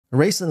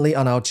Recently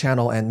on our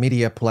channel and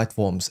media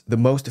platforms, the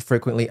most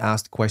frequently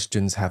asked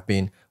questions have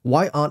been,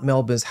 why aren't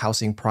Melbourne's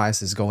housing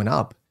prices going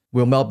up?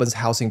 Will Melbourne's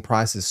housing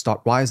prices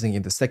start rising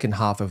in the second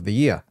half of the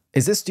year?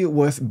 Is it still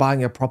worth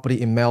buying a property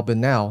in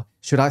Melbourne now?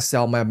 Should I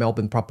sell my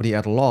Melbourne property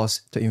at a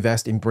loss to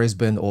invest in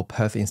Brisbane or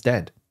Perth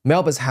instead?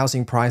 Melbourne's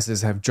housing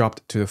prices have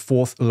dropped to the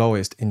fourth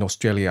lowest in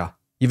Australia.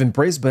 Even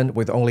Brisbane,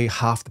 with only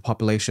half the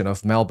population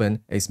of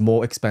Melbourne, is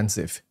more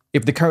expensive.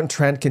 If the current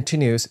trend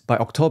continues, by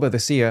October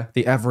this year,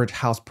 the average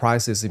house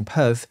prices in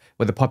Perth,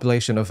 with a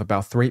population of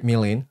about 3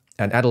 million,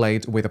 and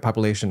Adelaide, with a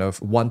population of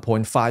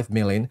 1.5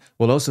 million,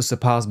 will also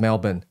surpass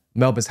Melbourne.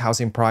 Melbourne's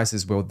housing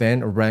prices will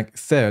then rank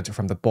third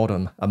from the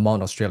bottom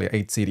among Australia's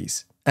 8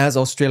 cities. As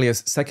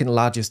Australia's second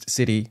largest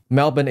city,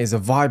 Melbourne is a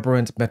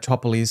vibrant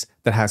metropolis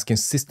that has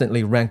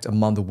consistently ranked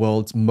among the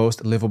world's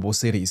most livable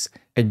cities.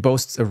 It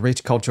boasts a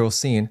rich cultural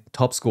scene,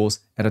 top schools,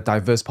 and a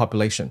diverse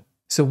population.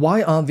 So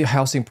why aren't the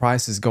housing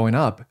prices going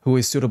up? Who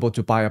is suitable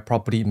to buy a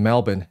property in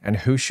Melbourne and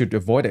who should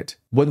avoid it?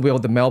 When will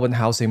the Melbourne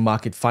housing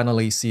market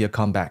finally see a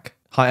comeback?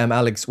 Hi, I'm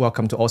Alex.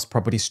 Welcome to Oz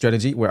Property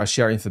Strategy, where I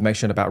share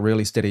information about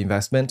real estate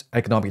investment,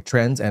 economic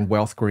trends, and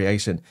wealth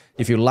creation.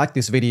 If you like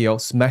this video,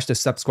 smash the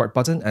subscribe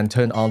button and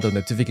turn on the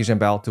notification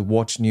bell to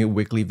watch new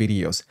weekly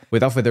videos.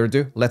 Without further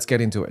ado, let's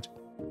get into it.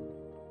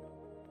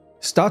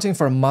 Starting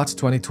from March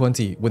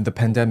 2020, when the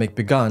pandemic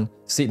began,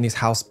 Sydney's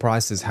house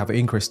prices have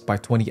increased by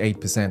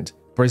 28%.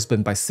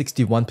 Brisbane by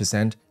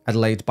 61%,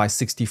 Adelaide by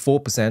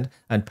 64%,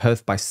 and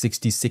Perth by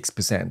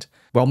 66%,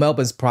 while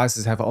Melbourne's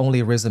prices have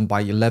only risen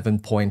by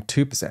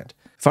 11.2%.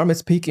 From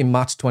its peak in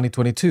March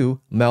 2022,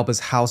 Melbourne's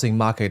housing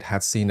market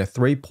had seen a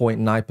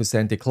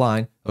 3.9%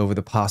 decline over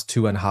the past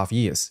 2.5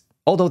 years.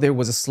 Although there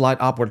was a slight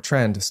upward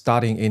trend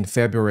starting in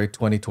February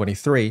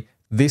 2023,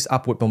 this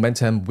upward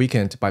momentum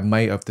weakened by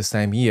May of the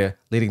same year,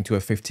 leading to a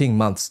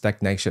 15-month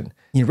stagnation.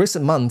 In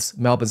recent months,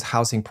 Melbourne's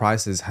housing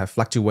prices have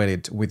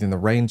fluctuated within a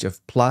range of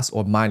plus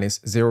or minus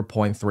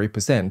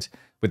 0.3%,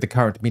 with the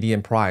current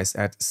median price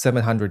at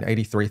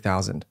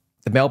 $783,000.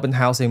 The Melbourne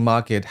housing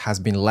market has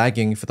been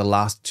lagging for the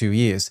last 2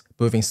 years,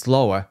 moving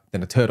slower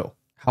than a turtle.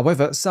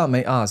 However, some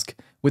may ask,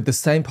 with the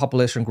same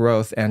population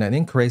growth and an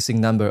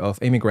increasing number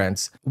of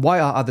immigrants, why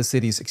are other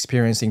cities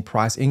experiencing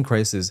price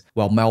increases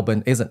while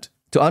Melbourne isn't?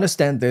 To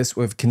understand this,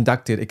 we've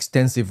conducted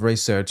extensive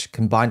research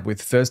combined with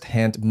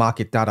first-hand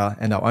market data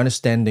and our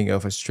understanding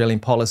of Australian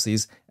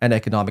policies and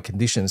economic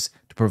conditions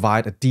to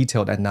provide a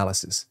detailed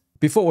analysis.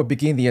 Before we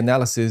begin the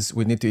analysis,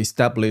 we need to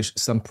establish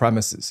some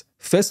premises.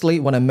 Firstly,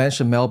 when I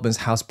mention Melbourne's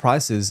house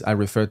prices, I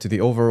refer to the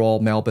overall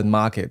Melbourne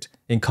market,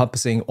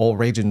 encompassing all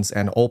regions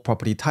and all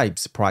property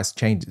types price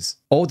changes.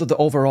 Although the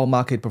overall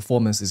market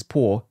performance is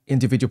poor,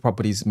 individual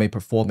properties may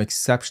perform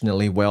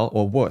exceptionally well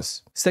or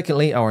worse.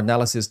 Secondly, our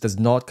analysis does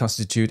not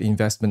constitute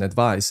investment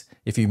advice.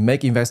 If you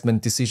make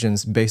investment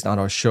decisions based on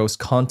our show's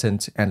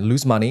content and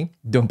lose money,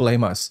 don't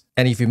blame us.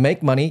 And if you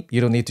make money, you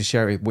don't need to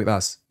share it with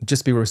us.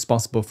 Just be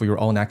responsible for your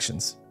own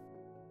actions.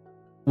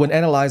 When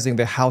analyzing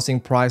the housing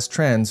price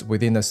trends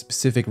within a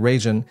specific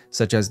region,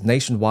 such as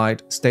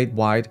nationwide,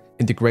 statewide,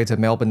 integrated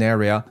Melbourne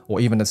area, or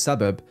even a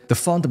suburb, the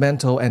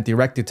fundamental and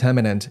direct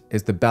determinant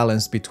is the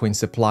balance between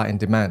supply and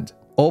demand.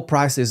 All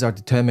prices are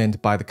determined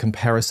by the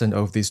comparison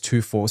of these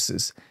two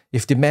forces.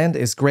 If demand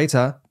is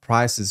greater,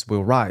 prices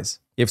will rise.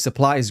 If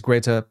supply is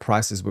greater,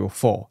 prices will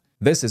fall.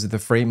 This is the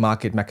free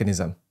market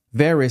mechanism.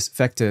 Various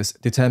factors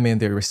determine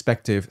their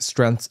respective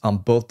strengths on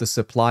both the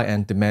supply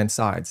and demand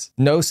sides.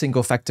 No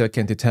single factor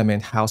can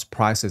determine house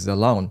prices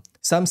alone.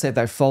 Some say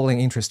that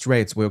falling interest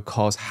rates will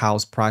cause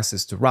house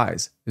prices to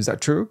rise. Is that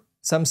true?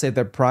 Some say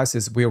that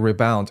prices will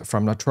rebound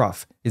from the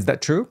trough. Is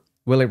that true?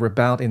 Will it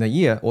rebound in a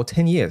year or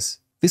 10 years?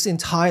 This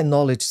entire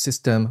knowledge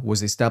system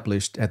was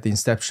established at the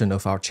inception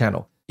of our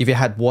channel. If you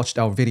had watched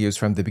our videos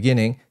from the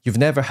beginning, you've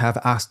never have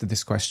asked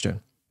this question.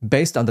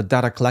 Based on the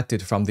data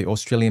collected from the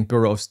Australian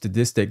Bureau of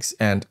Statistics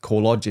and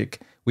CoreLogic,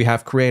 we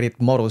have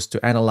created models to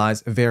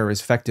analyze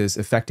various factors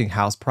affecting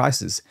house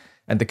prices,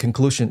 and the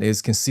conclusion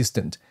is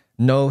consistent.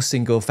 No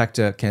single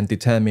factor can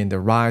determine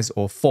the rise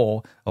or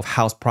fall of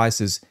house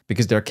prices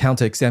because there are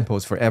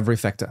counterexamples for every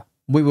factor.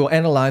 We will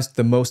analyze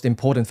the most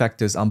important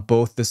factors on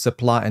both the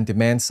supply and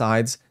demand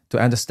sides to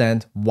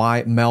understand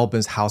why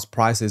Melbourne's house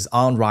prices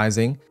aren't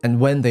rising and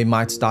when they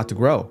might start to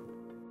grow.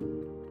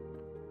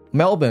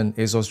 Melbourne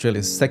is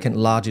Australia's second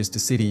largest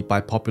city by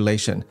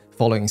population,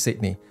 following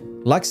Sydney.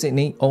 Like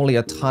Sydney, only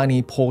a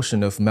tiny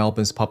portion of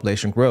Melbourne's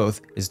population growth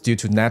is due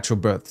to natural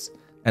births,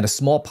 and a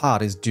small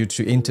part is due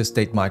to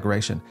interstate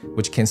migration,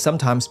 which can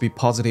sometimes be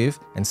positive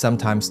and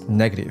sometimes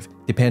negative,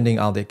 depending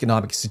on the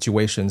economic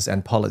situations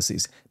and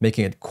policies,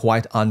 making it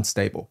quite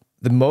unstable.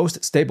 The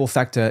most stable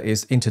factor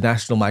is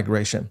international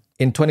migration.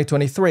 In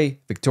 2023,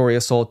 Victoria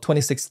saw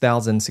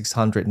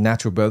 26,600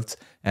 natural births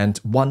and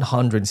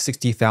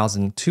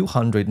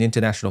 160,200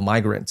 international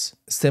migrants,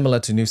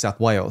 similar to New South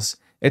Wales.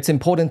 It's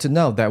important to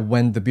note that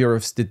when the Bureau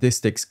of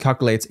Statistics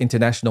calculates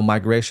international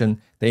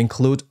migration, they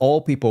include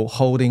all people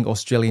holding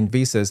Australian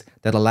visas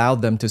that allow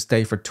them to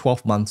stay for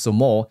 12 months or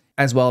more,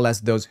 as well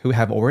as those who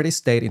have already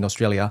stayed in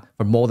Australia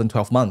for more than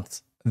 12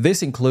 months.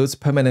 This includes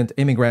permanent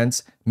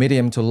immigrants,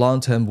 medium to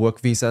long-term work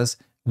visas,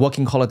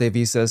 working holiday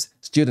visas,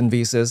 student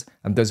visas,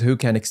 and those who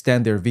can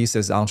extend their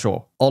visas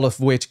onshore, all of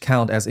which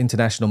count as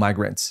international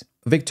migrants.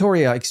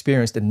 Victoria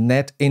experienced a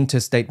net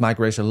interstate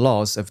migration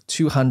loss of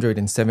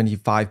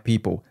 275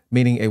 people,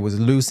 meaning it was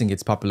losing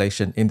its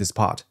population in this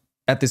part.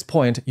 At this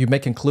point, you may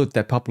conclude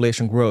that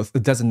population growth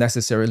doesn't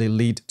necessarily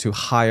lead to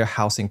higher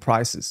housing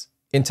prices.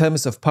 In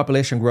terms of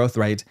population growth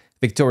rate,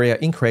 Victoria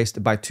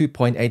increased by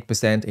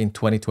 2.8% in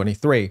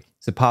 2023,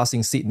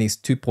 surpassing Sydney's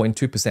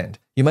 2.2%.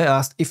 You may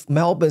ask, if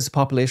Melbourne's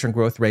population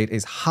growth rate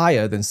is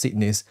higher than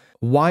Sydney's,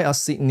 why are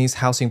Sydney's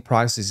housing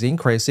prices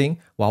increasing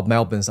while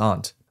Melbourne's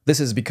aren't? This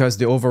is because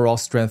the overall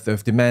strength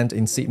of demand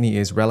in Sydney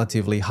is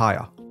relatively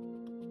higher.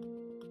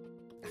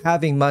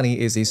 Having money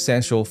is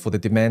essential for the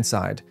demand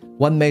side.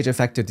 One major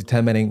factor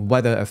determining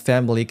whether a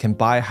family can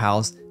buy a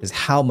house is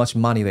how much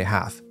money they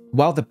have.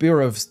 While the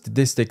Bureau of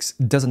Statistics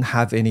doesn't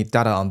have any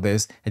data on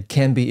this, it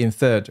can be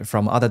inferred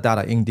from other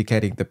data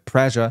indicating the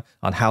pressure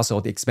on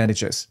household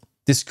expenditures.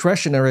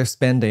 Discretionary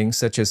spending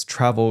such as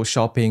travel,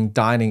 shopping,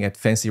 dining at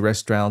fancy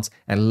restaurants,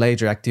 and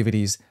leisure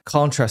activities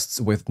contrasts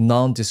with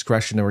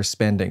non-discretionary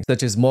spending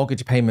such as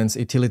mortgage payments,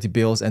 utility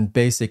bills, and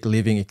basic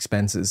living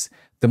expenses.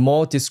 The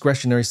more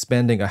discretionary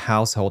spending a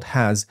household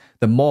has,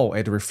 the more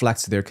it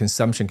reflects their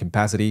consumption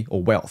capacity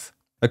or wealth.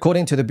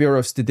 According to the Bureau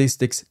of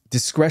Statistics,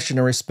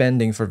 discretionary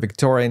spending for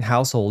Victorian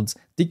households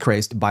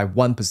decreased by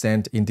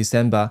 1% in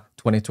December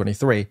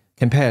 2023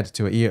 compared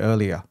to a year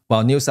earlier,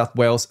 while New South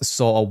Wales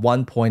saw a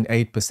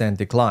 1.8%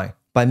 decline.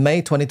 By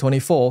May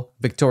 2024,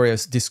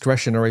 Victoria's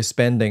discretionary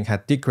spending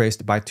had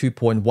decreased by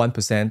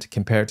 2.1%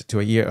 compared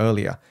to a year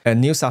earlier, and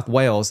New South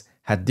Wales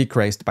had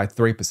decreased by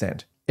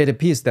 3%. It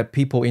appears that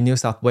people in New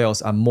South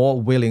Wales are more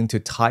willing to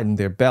tighten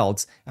their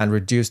belts and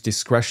reduce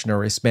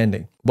discretionary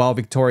spending, while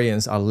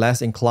Victorians are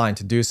less inclined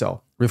to do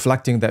so,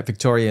 reflecting that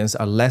Victorians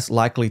are less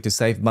likely to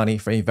save money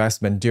for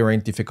investment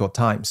during difficult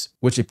times,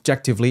 which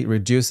objectively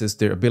reduces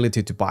their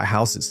ability to buy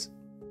houses.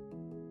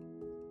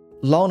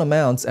 Loan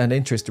amounts and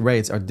interest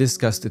rates are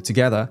discussed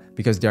together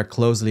because they are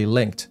closely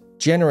linked.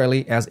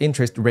 Generally, as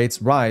interest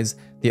rates rise,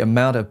 the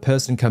amount a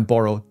person can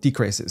borrow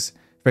decreases.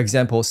 For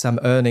example, some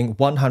earning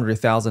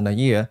 $100,000 a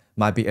year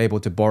might be able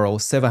to borrow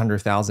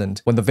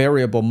 $700,000 when the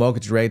variable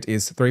mortgage rate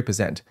is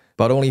 3%,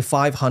 but only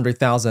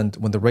 $500,000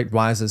 when the rate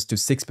rises to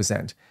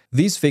 6%.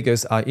 These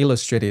figures are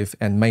illustrative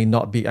and may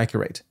not be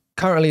accurate.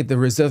 Currently, the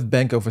Reserve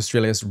Bank of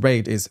Australia's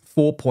rate is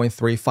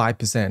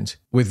 4.35%,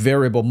 with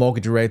variable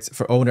mortgage rates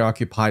for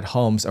owner-occupied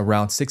homes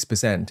around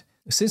 6%.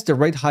 Since the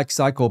rate hike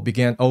cycle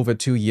began over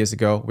 2 years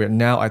ago, we're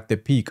now at the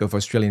peak of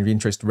Australian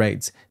interest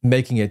rates,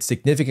 making it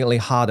significantly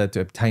harder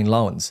to obtain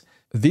loans.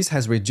 This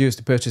has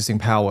reduced purchasing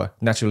power,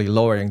 naturally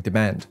lowering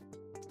demand.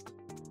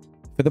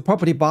 For the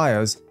property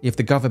buyers, if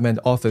the government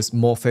offers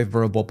more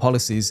favorable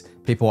policies,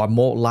 people are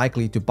more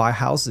likely to buy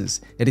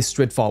houses. It is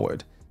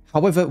straightforward.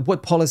 However,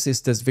 what policies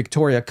does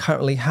Victoria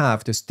currently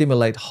have to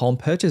stimulate home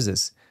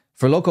purchases?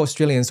 For local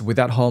Australians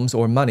without homes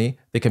or money,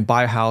 they can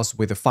buy a house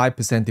with a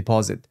 5%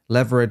 deposit,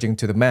 leveraging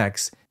to the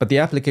max, but the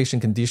application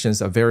conditions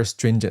are very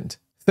stringent.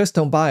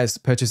 First-home buyers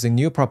purchasing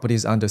new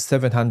properties under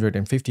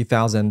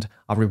 $750,000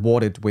 are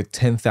rewarded with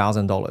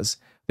 $10,000.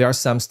 There are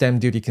some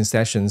stamp duty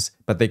concessions,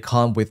 but they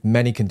come with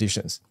many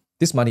conditions.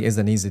 This money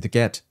isn't easy to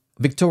get.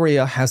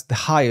 Victoria has the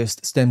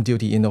highest stamp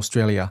duty in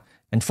Australia,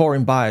 and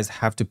foreign buyers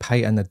have to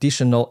pay an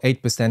additional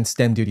 8%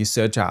 stamp duty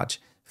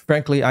surcharge.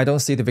 Frankly, I don't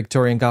see the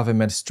Victorian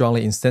government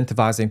strongly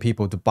incentivizing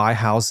people to buy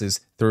houses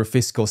through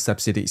fiscal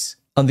subsidies.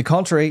 On the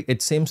contrary,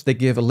 it seems they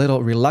give a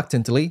little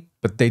reluctantly,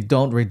 but they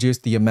don't reduce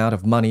the amount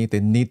of money they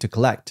need to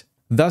collect.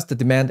 Thus, the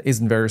demand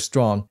isn't very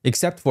strong.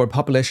 Except for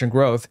population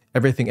growth,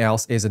 everything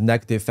else is a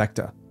negative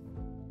factor.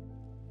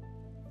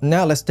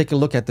 Now let's take a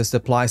look at the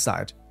supply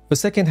side. For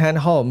second-hand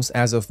homes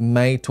as of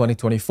May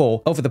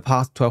 2024, over the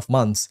past 12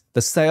 months,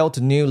 the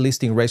sale-to-new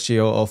listing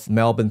ratio of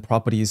Melbourne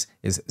properties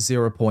is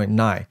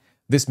 0.9.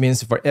 This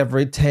means for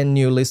every 10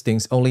 new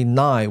listings, only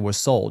 9 were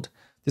sold.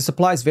 The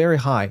supply is very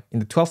high. In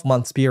the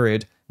 12-month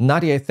period,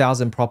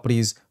 98,000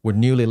 properties were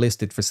newly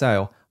listed for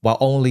sale, while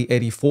only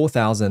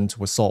 84,000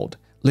 were sold,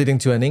 leading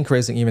to an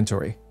increase in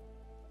inventory.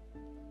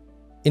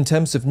 In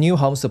terms of new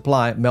home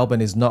supply,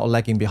 Melbourne is not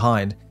lagging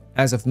behind.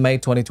 As of May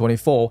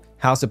 2024,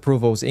 house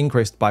approvals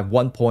increased by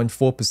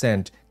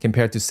 1.4%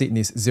 compared to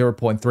Sydney's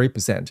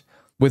 0.3%,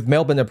 with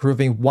Melbourne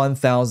approving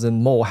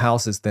 1,000 more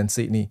houses than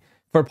Sydney.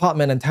 For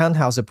apartment and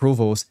townhouse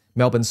approvals,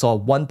 Melbourne saw a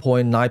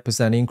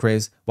 1.9%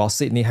 increase, while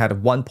Sydney had a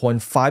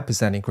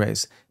 1.5%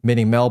 increase,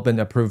 meaning Melbourne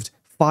approved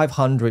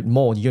 500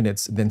 more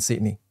units than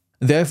Sydney.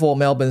 Therefore,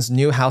 Melbourne's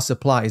new house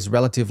supply is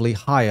relatively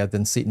higher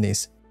than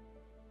Sydney's.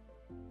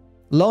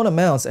 Loan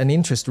amounts and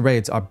interest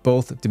rates are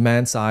both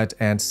demand-side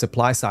and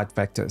supply-side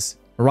factors.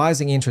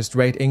 Rising interest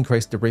rate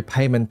increased the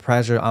repayment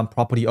pressure on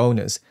property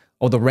owners.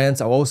 Although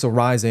rents are also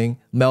rising,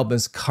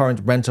 Melbourne's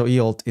current rental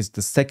yield is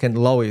the second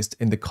lowest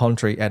in the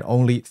country at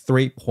only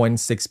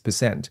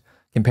 3.6%.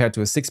 Compared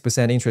to a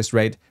 6% interest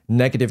rate,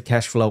 negative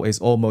cash flow is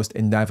almost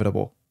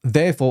inevitable.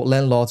 Therefore,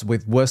 landlords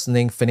with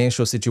worsening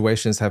financial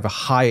situations have a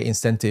higher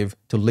incentive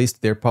to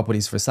list their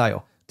properties for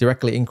sale,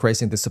 directly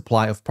increasing the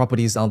supply of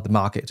properties on the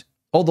market.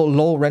 Although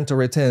low rental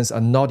returns are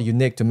not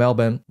unique to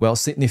Melbourne, while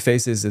Sydney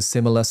faces a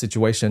similar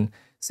situation,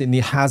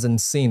 Sydney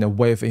hasn't seen a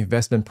wave of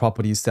investment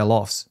property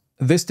sell-offs.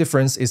 This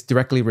difference is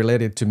directly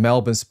related to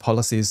Melbourne's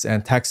policies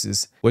and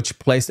taxes, which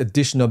place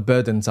additional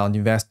burdens on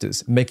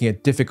investors, making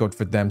it difficult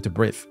for them to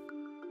breathe.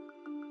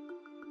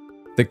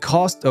 The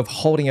cost of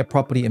holding a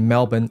property in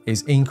Melbourne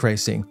is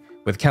increasing,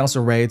 with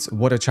council rates,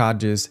 water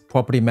charges,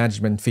 property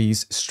management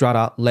fees,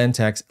 strata, land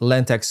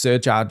tax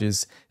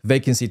surcharges,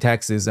 vacancy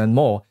taxes, and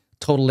more,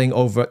 totaling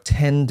over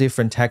 10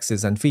 different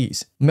taxes and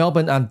fees.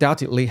 Melbourne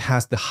undoubtedly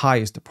has the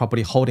highest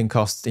property holding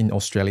costs in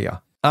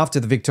Australia.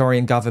 After the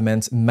Victorian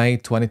government's May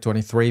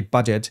 2023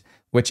 budget,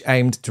 which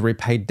aimed to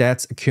repay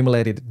debts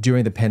accumulated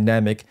during the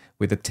pandemic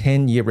with a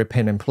 10-year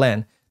repayment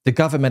plan, the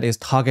government is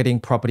targeting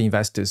property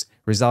investors,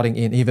 resulting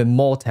in even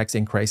more tax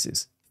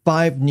increases.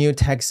 5 new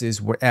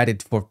taxes were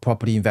added for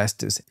property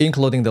investors,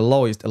 including the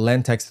lowest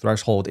land tax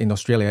threshold in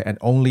Australia at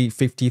only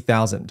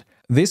 $50,000.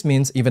 This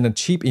means even a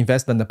cheap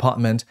investment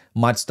apartment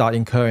might start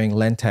incurring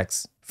land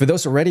tax. For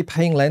those already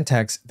paying land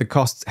tax, the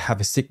costs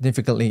have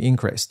significantly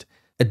increased.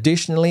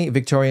 Additionally,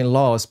 Victorian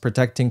laws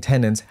protecting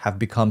tenants have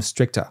become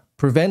stricter,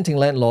 preventing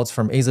landlords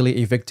from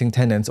easily evicting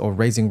tenants or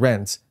raising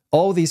rents.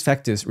 All these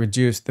factors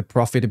reduce the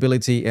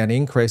profitability and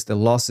increase the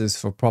losses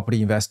for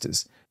property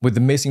investors, with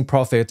the missing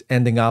profit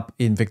ending up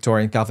in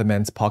Victorian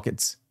government's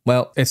pockets.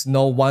 Well, it's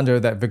no wonder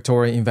that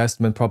Victorian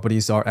investment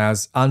properties are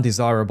as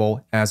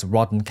undesirable as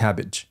rotten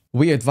cabbage.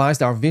 We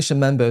advised our Vision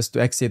members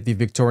to exit the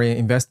Victorian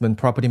investment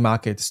property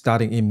market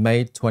starting in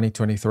May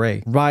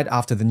 2023, right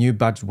after the new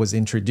budget was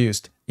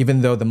introduced, even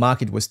though the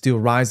market was still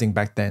rising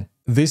back then.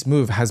 This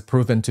move has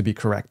proven to be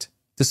correct.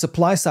 The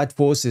supply-side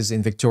forces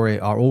in Victoria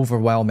are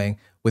overwhelming,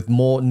 with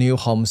more new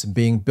homes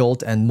being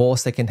built and more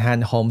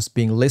second-hand homes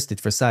being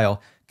listed for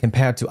sale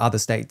compared to other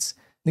states.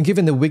 And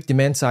given the weak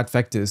demand-side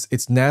factors,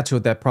 it's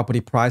natural that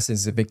property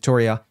prices in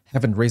Victoria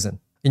haven't risen.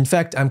 In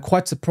fact, I'm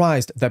quite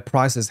surprised that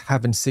prices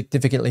haven't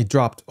significantly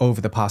dropped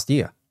over the past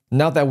year.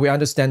 Now that we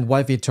understand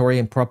why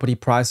Victorian property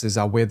prices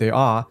are where they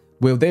are,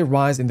 will they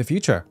rise in the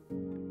future?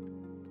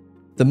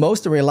 The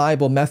most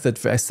reliable method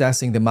for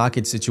assessing the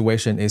market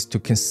situation is to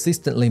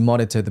consistently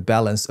monitor the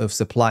balance of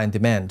supply and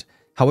demand.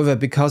 However,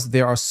 because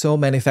there are so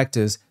many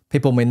factors,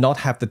 people may not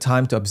have the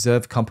time to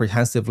observe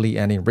comprehensively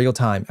and in real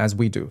time as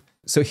we do.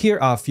 So here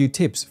are a few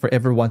tips for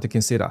everyone to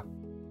consider.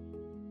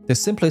 The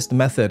simplest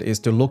method is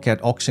to look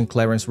at auction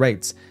clearance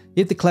rates.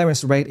 If the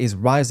clearance rate is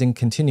rising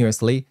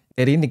continuously,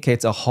 it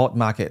indicates a hot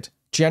market.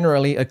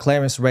 Generally, a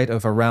clearance rate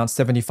of around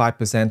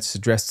 75%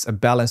 suggests a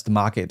balanced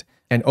market,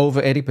 and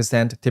over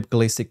 80%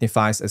 typically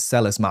signifies a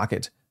seller's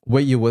market,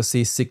 where you will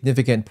see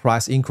significant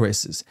price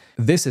increases.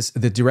 This is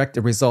the direct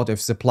result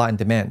of supply and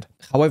demand.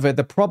 However,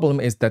 the problem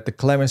is that the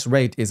clearance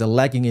rate is a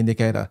lagging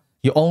indicator.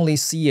 You only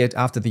see it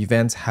after the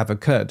events have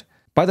occurred.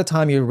 By the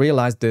time you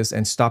realize this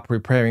and start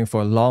preparing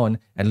for a loan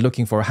and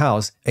looking for a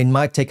house, it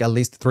might take at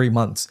least 3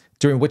 months,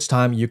 during which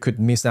time you could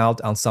miss out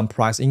on some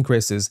price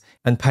increases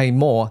and pay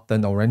more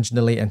than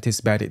originally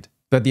anticipated.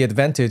 But the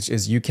advantage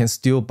is you can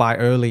still buy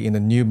early in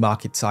the new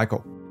market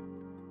cycle.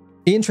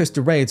 Interest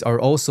rates are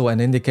also an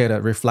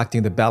indicator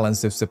reflecting the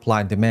balance of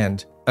supply and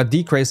demand. A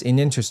decrease in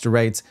interest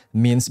rates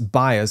means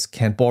buyers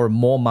can borrow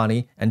more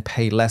money and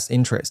pay less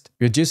interest,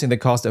 reducing the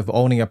cost of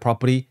owning a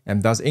property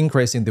and thus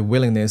increasing the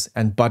willingness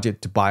and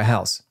budget to buy a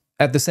house.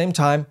 At the same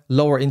time,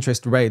 lower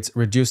interest rates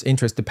reduce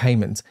interest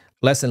payments,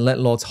 lessen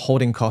landlords'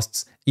 holding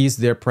costs, ease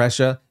their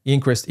pressure,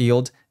 increase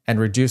yield, and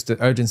reduce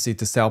the urgency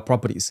to sell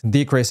properties,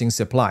 decreasing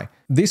supply.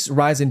 This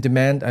rise in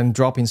demand and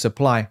drop in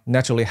supply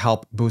naturally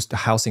help boost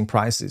housing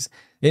prices.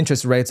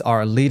 Interest rates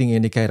are a leading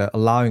indicator,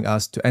 allowing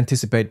us to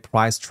anticipate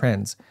price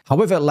trends.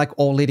 However, like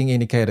all leading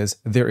indicators,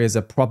 there is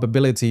a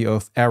probability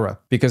of error,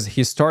 because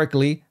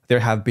historically, there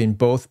have been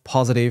both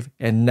positive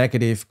and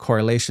negative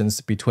correlations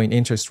between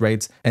interest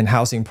rates and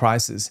housing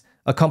prices.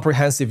 A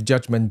comprehensive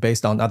judgment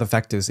based on other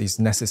factors is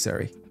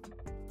necessary.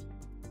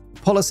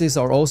 Policies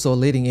are also a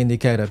leading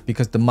indicator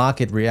because the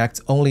market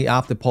reacts only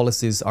after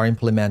policies are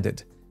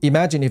implemented.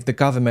 Imagine if the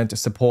government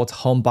supports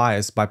home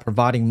buyers by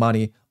providing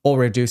money or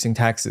reducing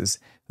taxes.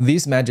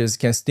 These measures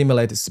can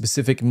stimulate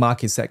specific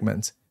market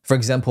segments. For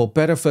example,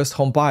 better first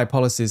home buyer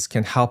policies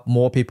can help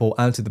more people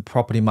enter the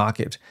property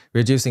market.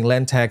 Reducing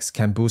land tax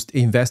can boost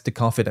investor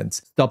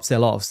confidence, stop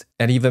sell-offs,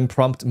 and even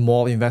prompt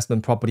more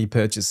investment property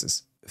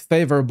purchases.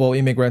 Favorable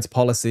immigrant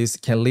policies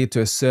can lead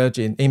to a surge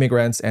in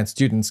immigrants and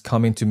students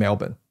coming to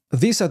Melbourne.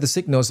 These are the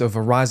signals of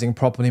a rising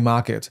property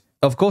market.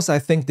 Of course, I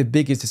think the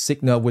biggest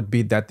signal would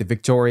be that the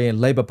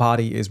Victorian Labour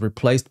Party is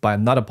replaced by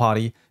another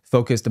party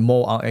focused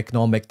more on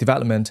economic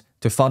development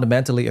to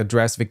fundamentally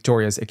address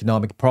Victoria's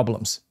economic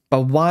problems.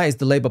 But why is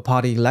the Labour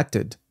Party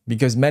elected?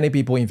 Because many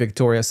people in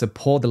Victoria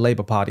support the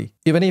Labour Party,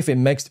 even if it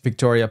makes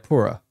Victoria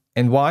poorer.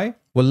 And why?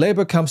 When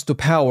Labour comes to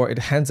power, it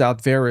hands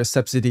out various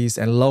subsidies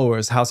and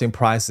lowers housing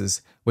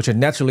prices, which are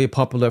naturally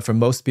popular for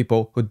most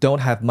people who don't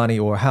have money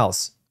or a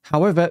house.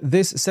 However,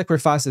 this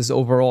sacrifices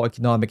overall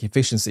economic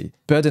efficiency,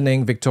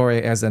 burdening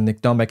Victoria as an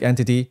economic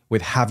entity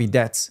with heavy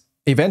debts.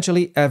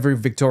 Eventually, every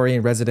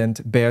Victorian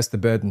resident bears the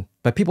burden.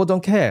 But people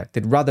don't care.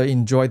 They'd rather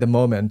enjoy the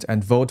moment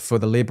and vote for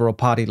the Liberal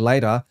Party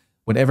later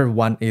when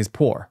everyone is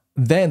poor.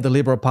 Then the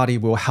Liberal Party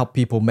will help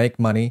people make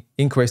money,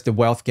 increase the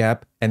wealth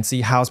gap, and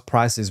see house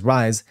prices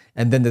rise,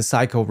 and then the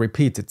cycle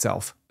repeats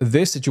itself.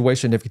 This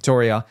situation in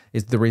Victoria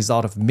is the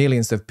result of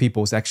millions of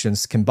people's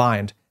actions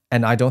combined,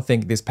 and I don't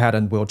think this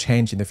pattern will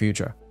change in the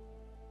future.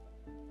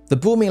 The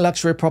booming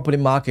luxury property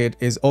market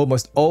is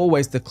almost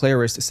always the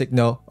clearest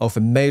signal of a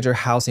major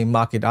housing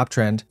market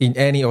uptrend in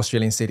any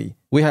Australian city.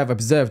 We have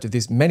observed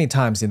this many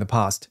times in the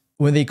past.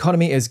 When the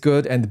economy is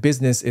good and the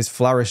business is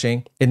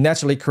flourishing, it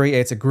naturally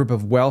creates a group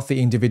of wealthy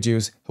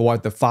individuals who are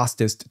the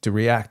fastest to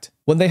react.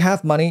 When they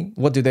have money,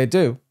 what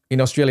do? In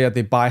Australia,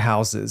 they buy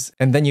houses,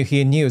 and then you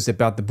hear news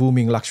about the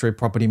booming luxury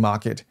property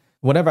market.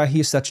 Whenever I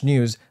hear such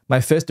news,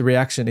 my first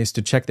reaction is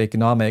to check the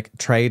economic,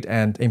 trade,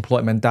 and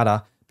employment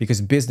data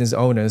because business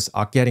owners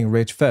are getting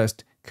rich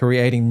first,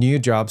 creating new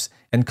jobs,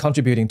 and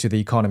contributing to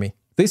the economy.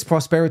 This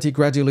prosperity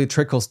gradually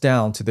trickles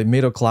down to the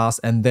middle class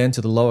and then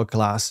to the lower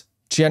class.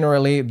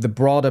 Generally, the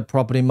broader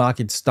property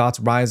market starts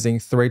rising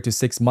 3 to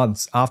 6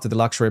 months after the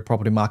luxury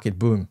property market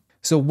boom.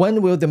 So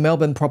when will the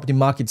Melbourne property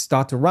market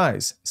start to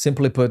rise?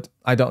 Simply put,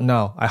 I don't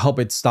know. I hope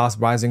it starts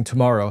rising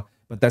tomorrow,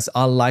 but that's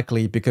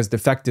unlikely because the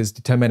factors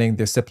determining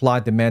the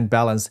supply-demand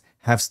balance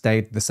have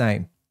stayed the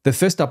same. The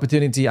first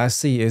opportunity I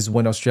see is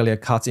when Australia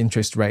cuts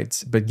interest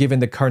rates, but given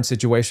the current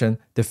situation,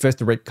 the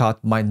first rate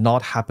cut might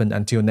not happen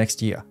until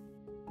next year.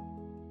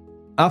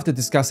 After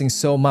discussing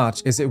so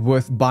much, is it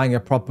worth buying a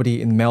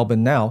property in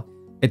Melbourne now?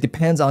 It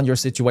depends on your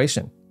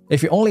situation.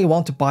 If you only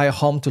want to buy a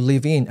home to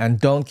live in and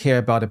don't care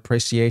about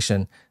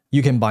appreciation,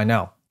 you can buy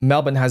now.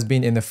 Melbourne has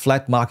been in a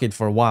flat market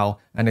for a while,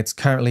 and it's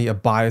currently a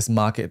buyer's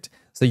market,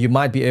 so you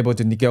might be able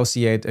to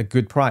negotiate a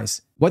good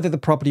price. Whether the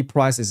property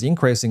price is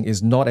increasing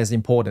is not as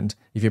important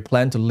if you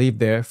plan to live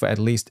there for at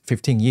least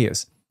 15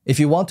 years. If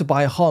you want to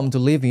buy a home to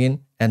live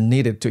in and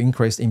need it to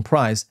increase in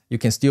price, you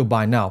can still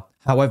buy now.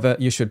 However,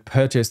 you should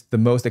purchase the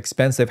most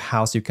expensive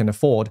house you can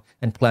afford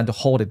and plan to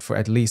hold it for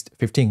at least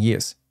 15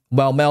 years.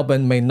 While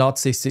Melbourne may not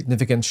see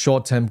significant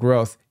short-term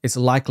growth, it's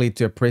likely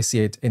to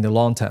appreciate in the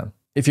long term.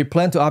 If you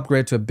plan to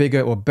upgrade to a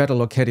bigger or better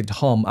located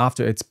home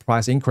after its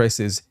price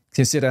increases,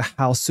 consider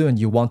how soon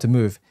you want to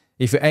move.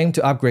 If you aim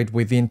to upgrade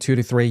within 2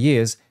 to 3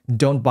 years,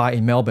 don't buy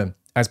in Melbourne,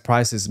 as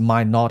prices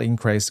might not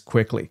increase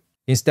quickly.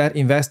 Instead,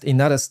 invest in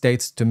other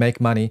states to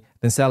make money,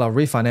 then sell or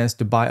refinance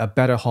to buy a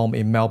better home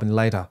in Melbourne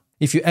later.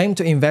 If you aim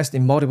to invest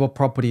in multiple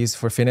properties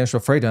for financial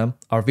freedom,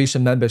 our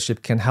Vision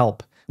membership can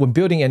help. When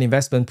building an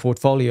investment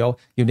portfolio,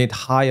 you need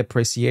high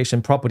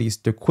appreciation properties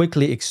to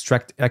quickly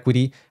extract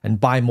equity and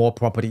buy more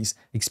properties,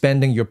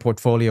 expanding your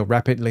portfolio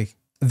rapidly.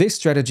 This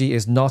strategy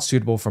is not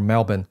suitable for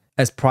Melbourne,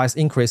 as price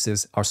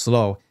increases are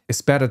slow.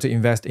 It's better to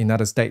invest in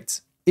other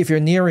states. If you're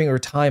nearing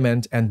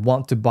retirement and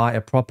want to buy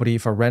a property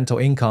for rental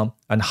income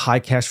and high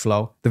cash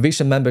flow, the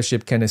Vision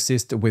membership can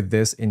assist with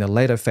this in a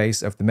later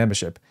phase of the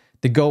membership.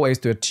 The goal is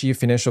to achieve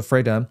financial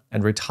freedom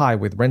and retire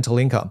with rental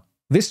income.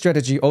 This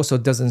strategy also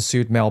doesn't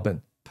suit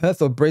Melbourne.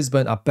 Perth or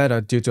Brisbane are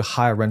better due to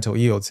higher rental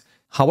yields.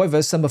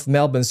 However, some of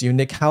Melbourne's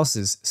unique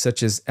houses,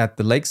 such as at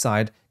the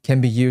lakeside,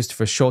 can be used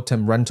for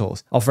short-term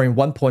rentals, offering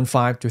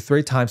 1.5 to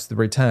 3 times the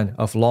return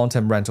of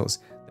long-term rentals.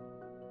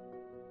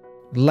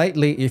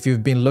 Lately, if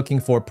you've been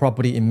looking for a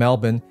property in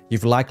Melbourne,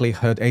 you've likely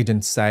heard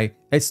agents say,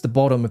 it's the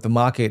bottom of the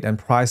market and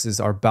prices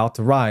are about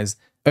to rise,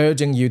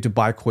 urging you to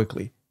buy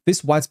quickly.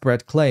 This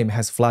widespread claim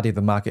has flooded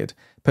the market,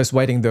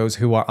 persuading those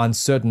who are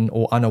uncertain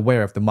or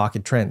unaware of the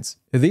market trends.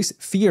 This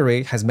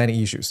theory has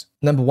many issues.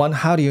 Number one,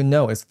 how do you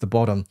know it's the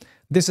bottom?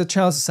 There's a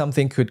chance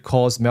something could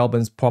cause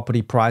Melbourne's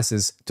property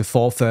prices to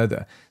fall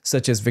further,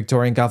 such as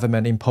Victorian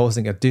government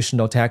imposing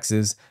additional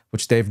taxes,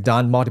 which they've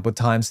done multiple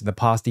times in the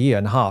past year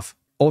and a half.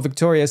 Or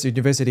Victoria's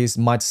universities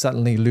might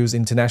suddenly lose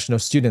international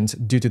students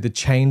due to the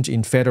change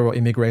in federal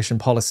immigration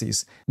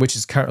policies, which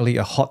is currently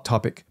a hot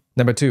topic.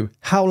 Number two,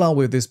 how long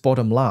will this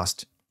bottom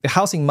last? The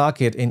housing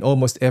market in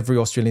almost every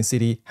Australian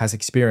city has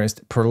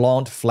experienced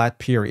prolonged flat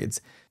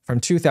periods. From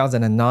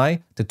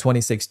 2009 to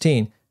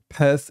 2016,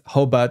 Perth,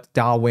 Hobart,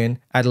 Darwin,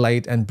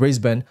 Adelaide, and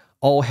Brisbane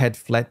all had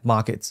flat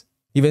markets.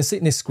 Even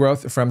Sydney's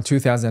growth from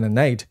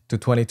 2008 to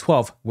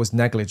 2012 was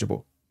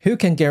negligible. Who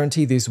can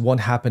guarantee this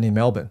won't happen in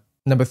Melbourne?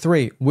 Number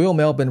three, will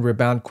Melbourne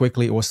rebound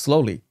quickly or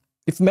slowly?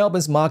 If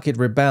Melbourne's market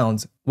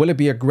rebounds, will it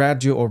be a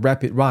gradual or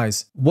rapid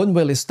rise? When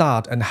will it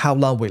start and how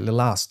long will it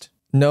last?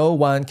 No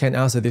one can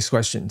answer these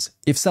questions.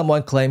 If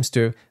someone claims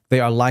to, they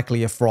are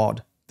likely a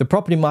fraud. The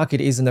property market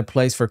isn't a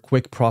place for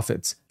quick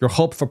profits. Your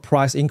hope for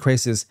price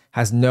increases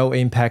has no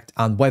impact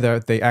on whether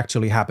they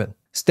actually happen.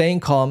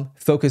 Staying calm,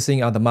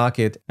 focusing on the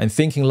market, and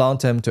thinking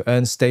long-term to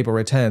earn stable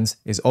returns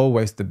is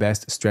always the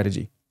best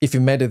strategy. If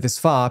you made it this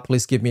far,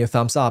 please give me a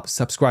thumbs up,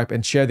 subscribe,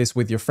 and share this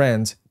with your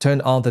friends.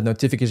 Turn on the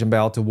notification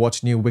bell to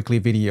watch new weekly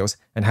videos,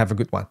 and have a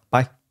good one.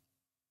 Bye.